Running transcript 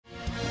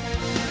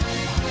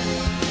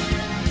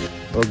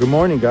Well, good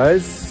morning,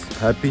 guys.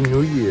 Happy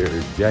New Year,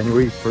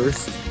 January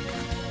 1st,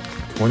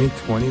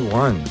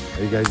 2021.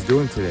 How you guys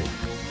doing today?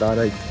 Thought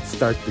I'd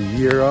start the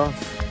year off,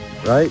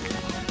 right?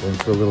 Going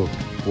for a little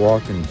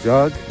walk and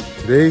jog.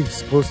 Today's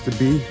supposed to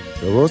be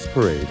the Rose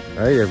Parade,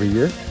 right? Every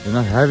year. They're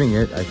not having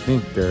it. I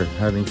think they're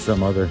having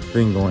some other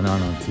thing going on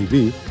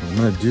TV. I'm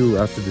gonna do,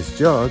 after this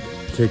jog,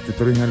 take the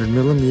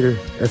 300mm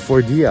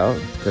f4D out.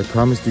 I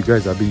promised you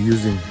guys I'll be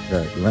using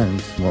that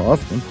lens more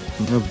often.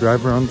 I'm gonna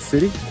drive around the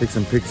city, take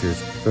some pictures.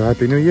 So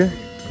happy New Year.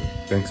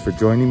 Thanks for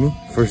joining me.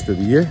 First of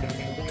the year,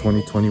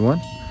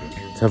 2021.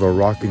 Let's have a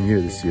rocking year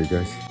this year,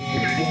 guys.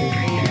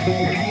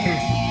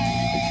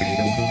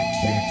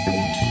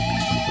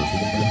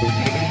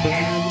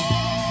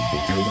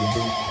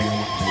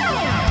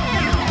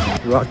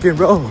 Rock and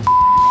roll.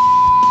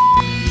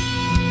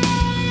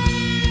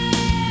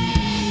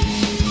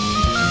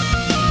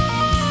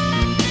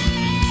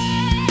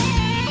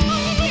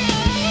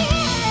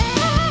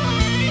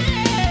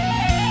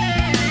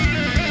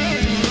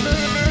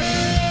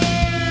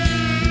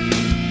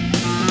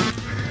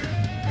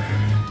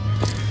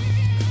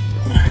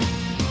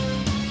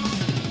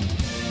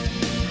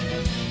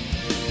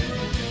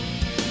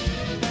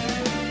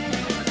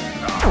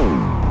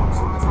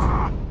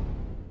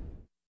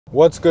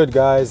 What's good,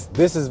 guys?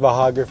 This is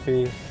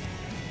Vahography.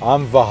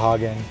 I'm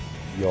Vahagan,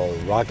 your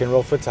rock and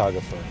roll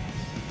photographer.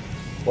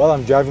 Well,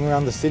 I'm driving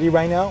around the city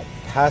right now,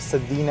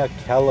 Pasadena,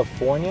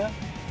 California.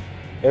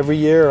 Every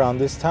year around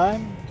this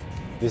time,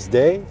 this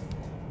day,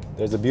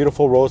 there's a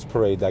beautiful Rose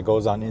Parade that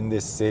goes on in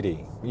this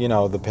city. You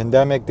know, the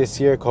pandemic this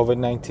year,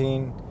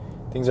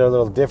 COVID-19, things are a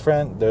little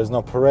different. There's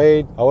no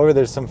parade. However,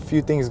 there's some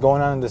few things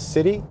going on in the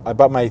city. I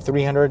bought my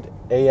 300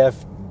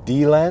 AF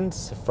D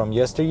lens from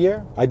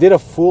yesteryear. I did a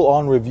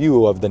full-on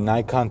review of the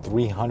Nikon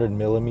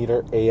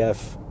 300mm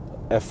AF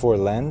f4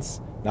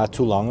 lens not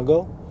too long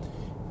ago,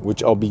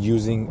 which I'll be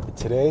using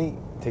today.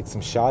 Take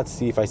some shots,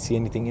 see if I see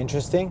anything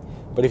interesting.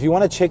 But if you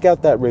want to check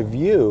out that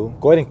review,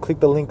 go ahead and click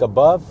the link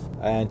above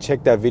and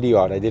check that video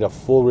out. I did a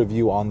full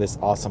review on this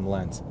awesome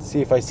lens. See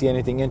if I see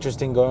anything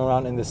interesting going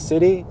around in the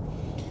city,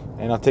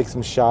 and I'll take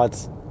some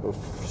shots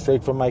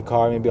straight from my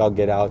car. Maybe I'll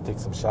get out, take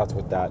some shots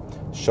with that,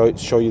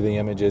 show you the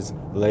images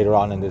later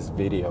on in this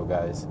video,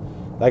 guys.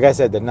 Like I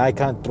said, the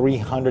Nikon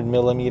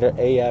 300mm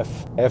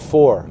AF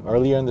f4.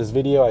 Earlier in this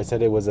video, I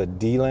said it was a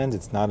D lens.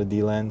 It's not a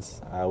D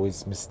lens. I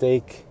always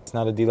mistake. It's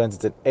not a D lens.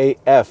 It's an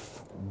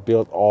AF,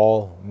 built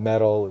all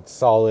metal. It's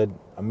solid,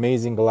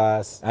 amazing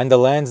glass. And the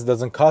lens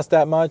doesn't cost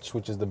that much,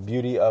 which is the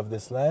beauty of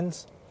this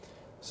lens.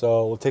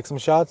 So we'll take some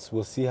shots.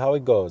 We'll see how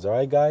it goes. All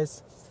right,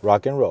 guys?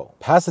 Rock and roll.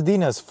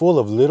 Pasadena is full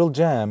of little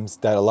gems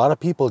that a lot of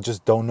people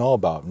just don't know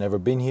about. Never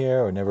been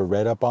here or never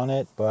read up on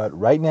it. But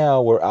right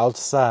now we're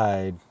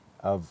outside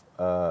of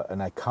an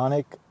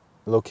iconic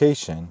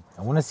location.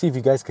 I want to see if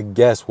you guys could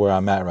guess where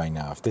I'm at right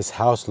now. If this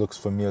house looks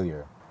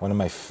familiar. One of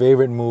my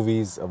favorite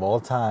movies of all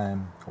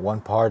time,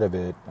 one part of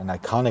it, an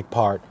iconic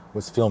part,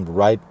 was filmed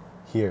right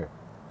here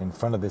in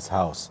front of this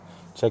house.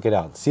 Check it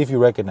out. See if you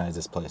recognize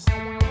this place.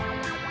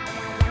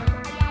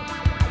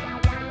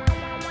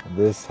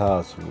 This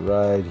house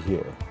right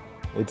here.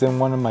 It's in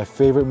one of my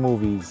favorite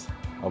movies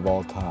of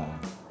all time.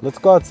 Let's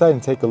go outside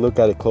and take a look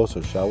at it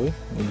closer, shall we?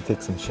 Maybe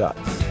take some shots.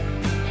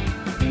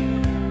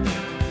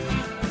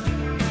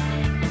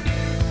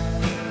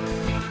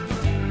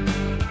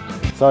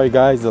 Sorry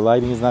guys, the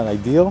lighting is not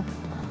ideal.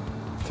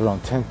 It's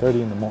around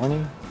 10:30 in the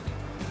morning,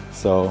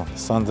 so the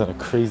sun's at a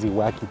crazy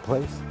wacky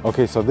place.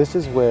 Okay, so this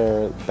is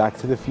where Back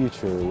to the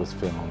Future was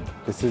filmed.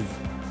 This is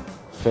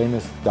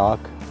famous Doc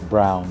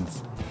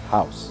Brown's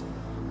house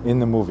in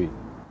the movie.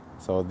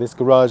 So this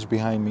garage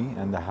behind me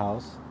and the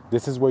house,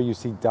 this is where you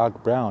see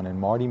Doc Brown and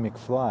Marty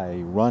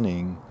McFly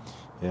running.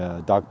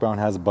 Doc Brown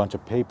has a bunch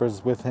of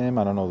papers with him.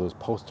 I don't know, those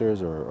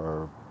posters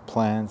or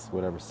plans,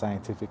 whatever,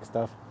 scientific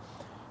stuff.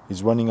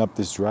 He's running up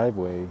this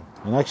driveway.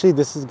 And actually,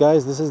 this is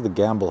the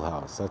Gamble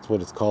house. That's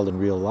what it's called in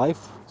real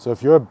life. So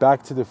if you're a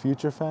Back to the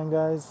Future fan,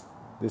 guys,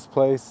 this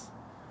place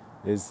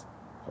is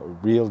a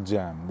real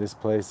gem. This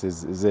place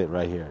is it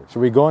right here.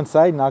 Should we go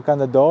inside, knock on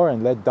the door,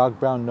 and let Doc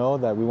Brown know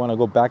that we want to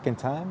go back in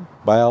time?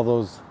 Buy all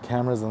those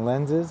cameras and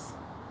lenses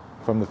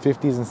from the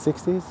 50s and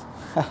 60s?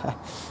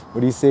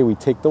 What do you say we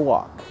take the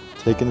walk?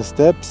 Taking the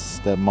steps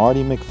that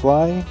Marty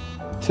McFly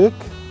took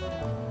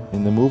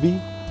in the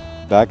movie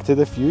Back to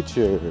the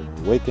Future.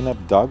 Waking up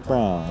Doc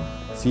Brown.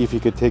 See if he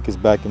could take us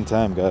back in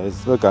time,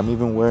 guys. Look, I'm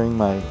even wearing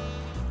my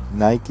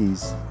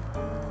Nikes.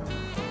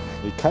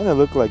 They kind of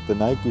look like the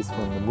Nikes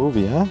from the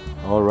movie, huh?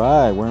 All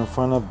right, we're in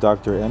front of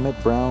Dr.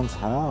 Emmett Brown's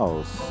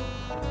house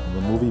in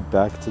the movie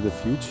Back to the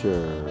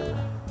Future.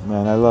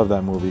 Man, I love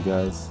that movie,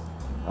 guys.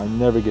 I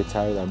never get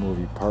tired of that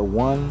movie. Part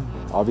 1,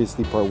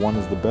 obviously part 1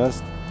 is the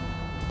best,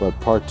 but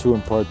part 2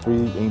 and part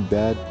 3 ain't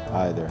bad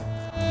either.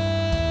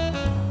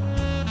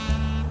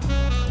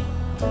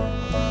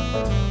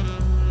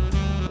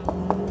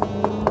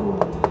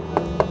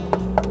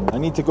 I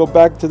need to go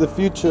back to the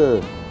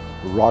future.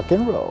 Rock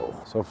and roll.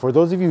 So for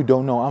those of you who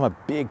don't know, I'm a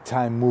big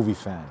time movie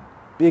fan,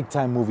 big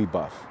time movie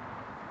buff.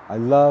 I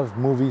love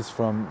movies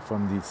from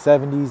the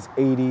 70s,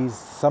 80s,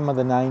 some of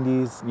the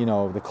 90s, you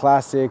know, the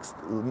classics,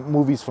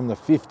 movies from the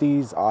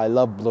 50s. I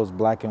love those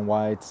black and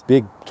whites.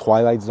 Big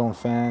Twilight Zone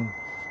fan.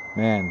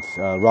 Man,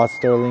 Rod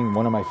Sterling,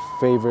 one of my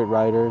favorite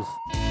writers.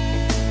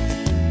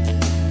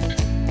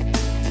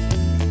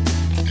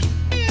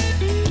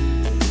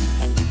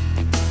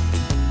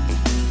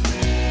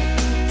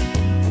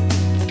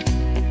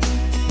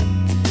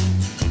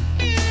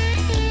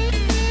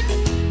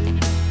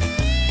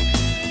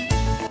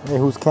 Hey,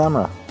 whose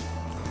camera?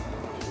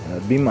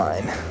 That'd be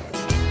mine.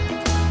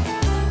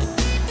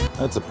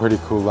 That's a pretty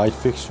cool light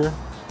fixture.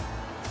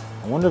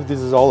 I wonder if this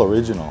is all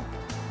original.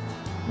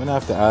 I'm gonna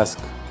have to ask.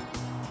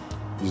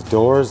 These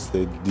doors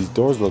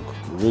look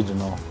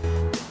original.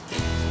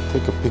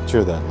 Take a picture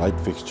of that light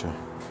fixture.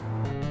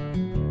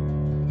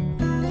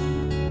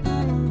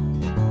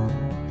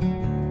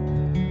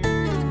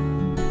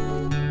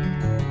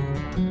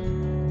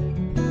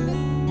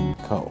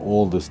 Look how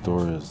old this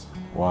door is.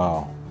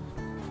 Wow.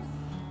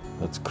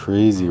 That's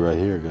crazy right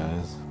here,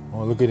 guys.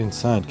 Oh, look at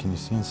inside. Can you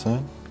see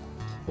inside?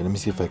 Wait, let me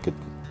see if I could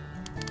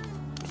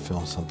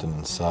film something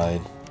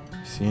inside.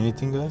 See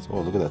anything, guys?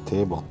 Oh, look at that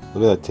table.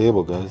 Look at that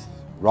table, guys.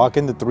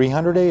 Rocking the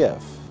 300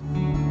 AF.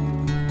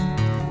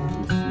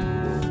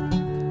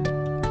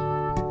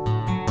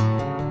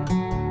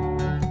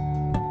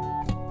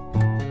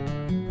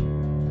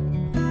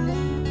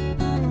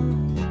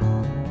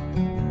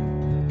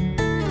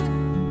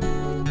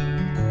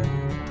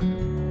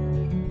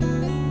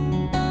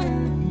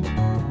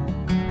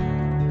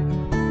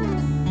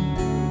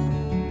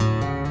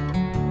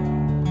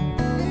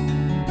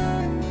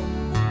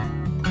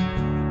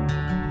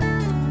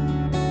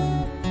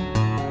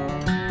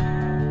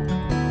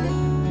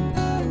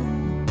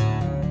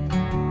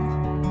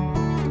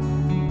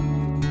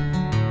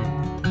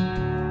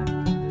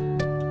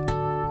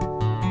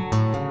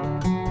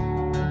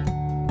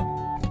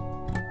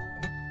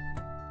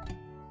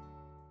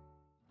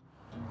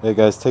 Hey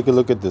guys, take a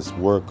look at this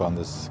work on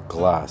this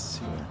glass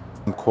here.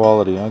 Some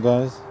quality, huh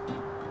guys?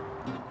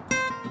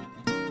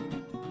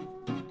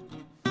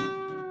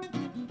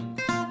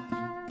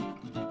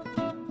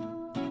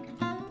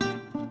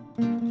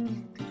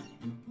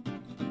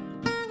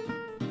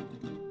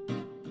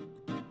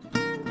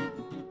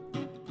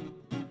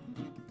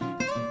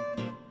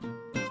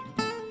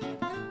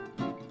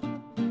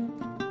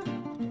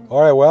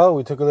 Alright, well,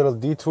 we took a little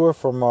detour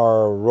from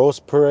our Rose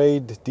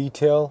Parade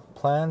detail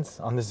plans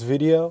on this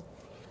video.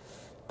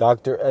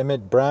 Dr.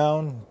 Emmett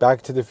Brown,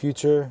 Back to the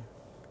Future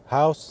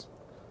house.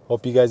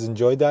 Hope you guys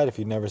enjoyed that if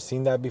you've never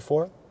seen that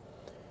before.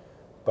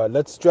 But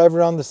let's drive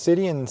around the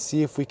city and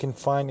see if we can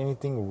find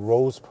anything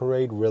Rose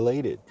Parade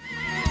related.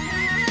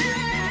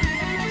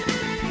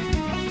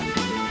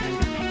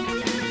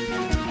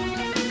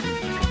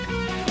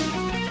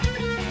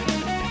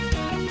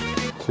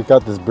 Check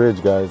out this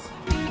bridge, guys.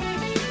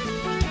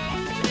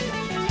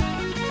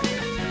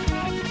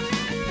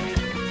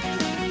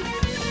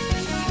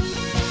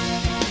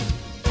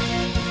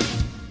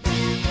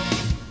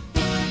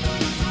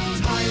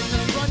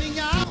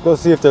 Let's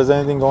go see if there's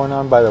anything going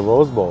on by the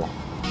Rose Bowl.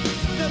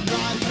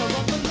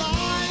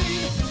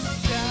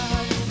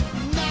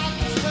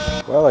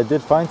 Well, I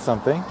did find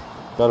something.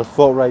 Got a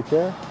float right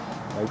there.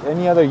 Like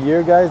any other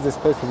year, guys, this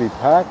place would be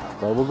packed.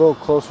 But we'll go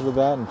closer to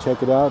that and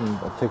check it out, and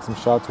I'll take some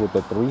shots with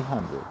the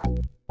 300.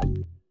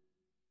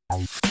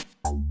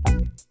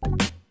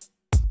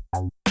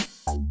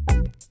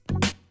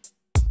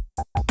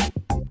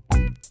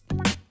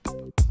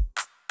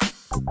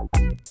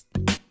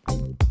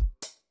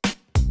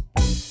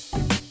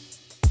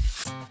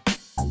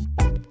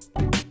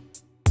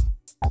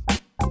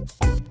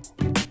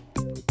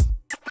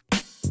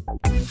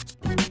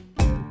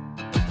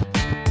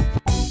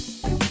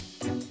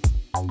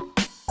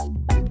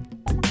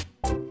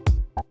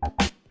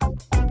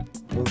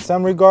 In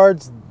some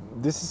regards,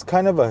 this is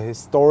kind of a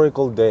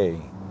historical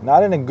day.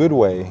 Not in a good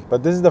way,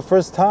 but this is the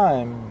first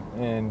time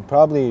in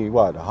probably,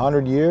 what,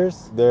 100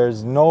 years?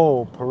 There's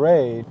no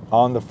parade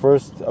on the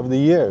first of the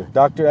year.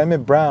 Dr.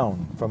 Emmett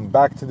Brown from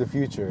Back to the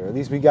Future. At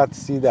least we got to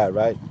see that,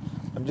 right?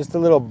 I'm just a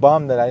little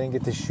bummed that I didn't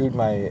get to shoot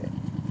my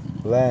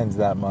lens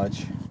that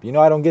much. You know,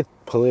 I don't get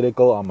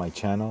political on my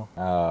channel.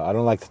 I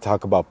don't like to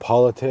talk about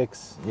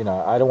politics. You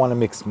know, I don't want to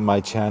mix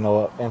my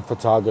channel and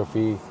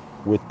photography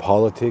with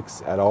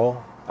politics at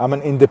all. I'm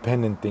an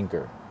independent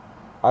thinker.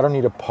 I don't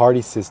need a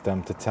party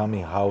system to tell me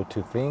how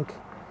to think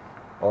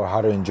or how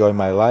to enjoy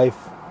my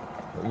life.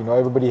 You know,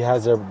 everybody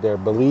has their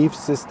belief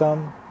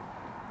system.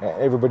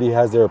 Everybody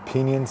has their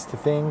opinions to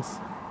things.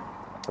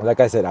 Like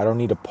I said, I don't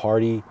need a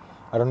party.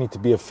 I don't need to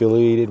be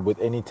affiliated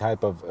with any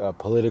type of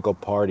political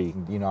party.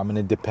 You know, I'm an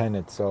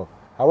independent. So,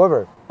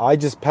 however, I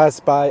just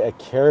passed by a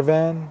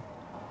caravan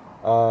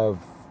of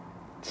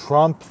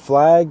Trump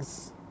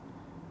flags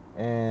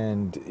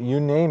and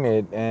you name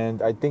it,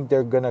 and I think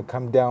they're gonna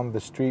come down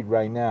the street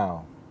right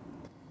now.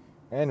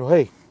 And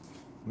hey,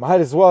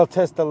 might as well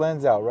test the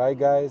lens out, right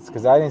guys?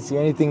 Because I didn't see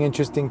anything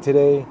interesting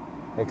today.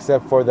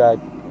 except for that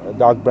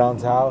Doc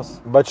Brown's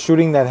house. But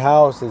shooting that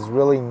house is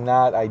really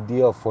not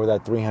ideal for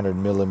that 300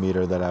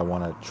 millimeter that I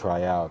want to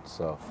try out.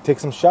 So take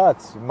some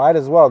shots. Might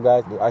as well,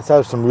 guys. I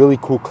saw some really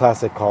cool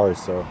classic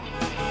cars, so.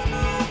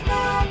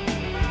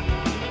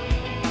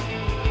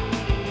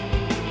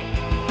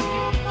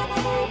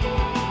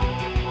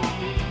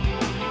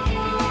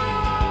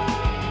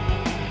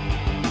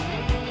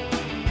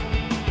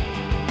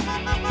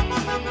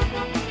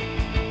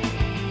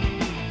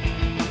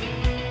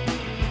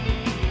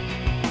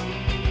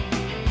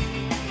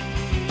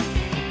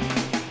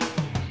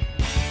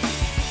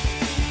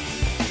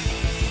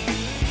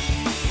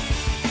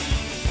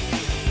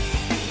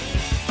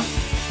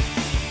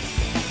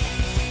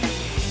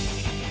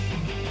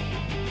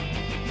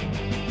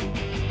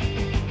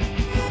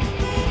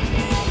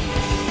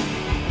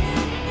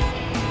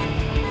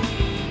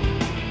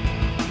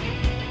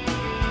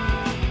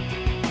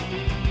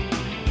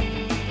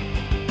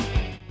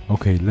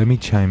 Okay, let me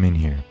chime in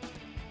here.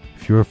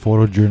 If you're a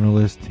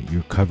photojournalist,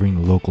 you're covering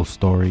a local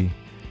story,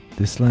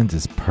 this lens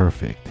is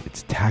perfect.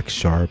 It's tack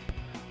sharp.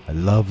 I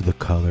love the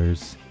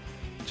colors.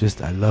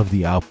 I love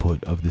the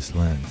output of this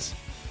lens.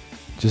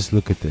 Just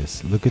look at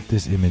this. Look at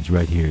this image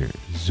right here.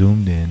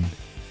 Zoomed in.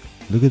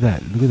 Look at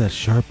that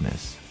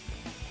sharpness.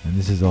 And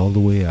this is all the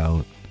way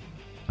out.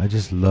 I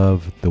just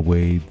love the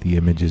way the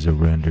images are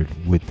rendered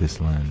with this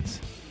lens.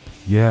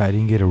 Yeah, I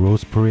didn't get a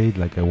rose parade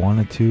like I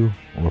wanted to,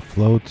 or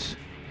floats,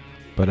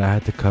 but I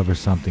had to cover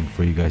something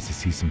for you guys to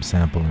see some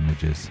sample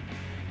images.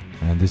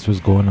 And this was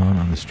going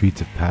on the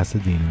streets of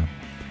Pasadena,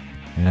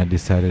 and I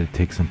decided to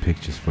take some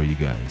pictures for you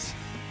guys.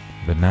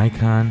 The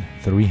Nikon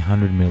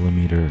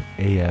 300mm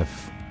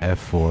AF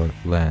f4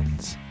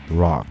 lens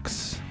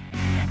rocks.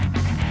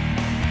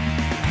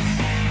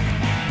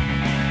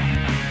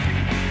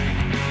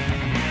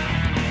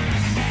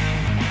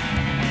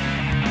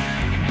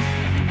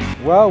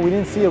 Well, we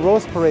didn't see a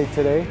rose parade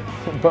today,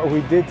 but we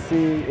did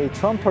see a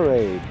Trump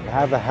parade.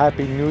 Have a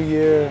happy new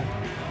year.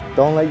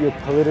 Don't let your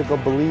political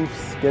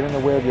beliefs get in the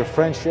way of your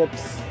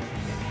friendships.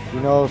 You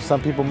know,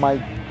 some people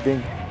might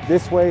think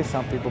this way,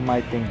 some people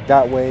might think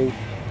that way,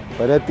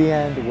 but at the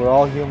end, we're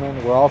all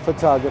human, we're all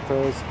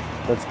photographers.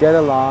 Let's get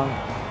along.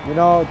 You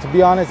know, to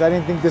be honest, I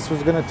didn't think this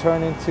was gonna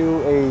turn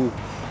into a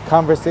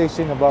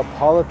conversation about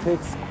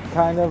politics,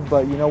 kind of,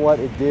 but you know what,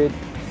 it did,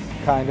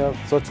 kind of.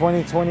 So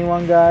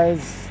 2021,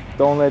 guys,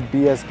 don't let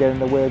BS get in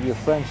the way of your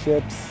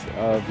friendships,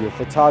 of your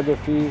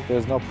photography.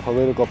 There's no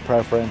political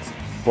preference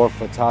for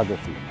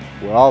photography.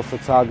 We're all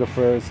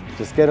photographers.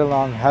 Just get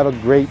along, have a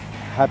great,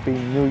 happy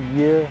new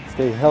year.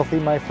 Stay healthy,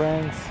 my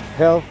friends.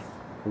 Health,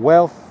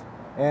 wealth,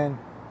 and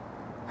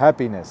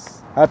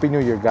happiness. Happy New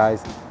Year,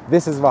 guys.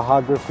 This is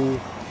Vahography.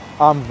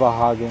 I'm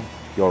Vahagan,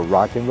 your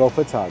rock and roll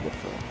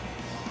photographer.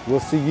 We'll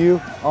see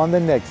you on the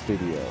next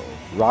video.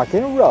 Rock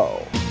and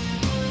roll.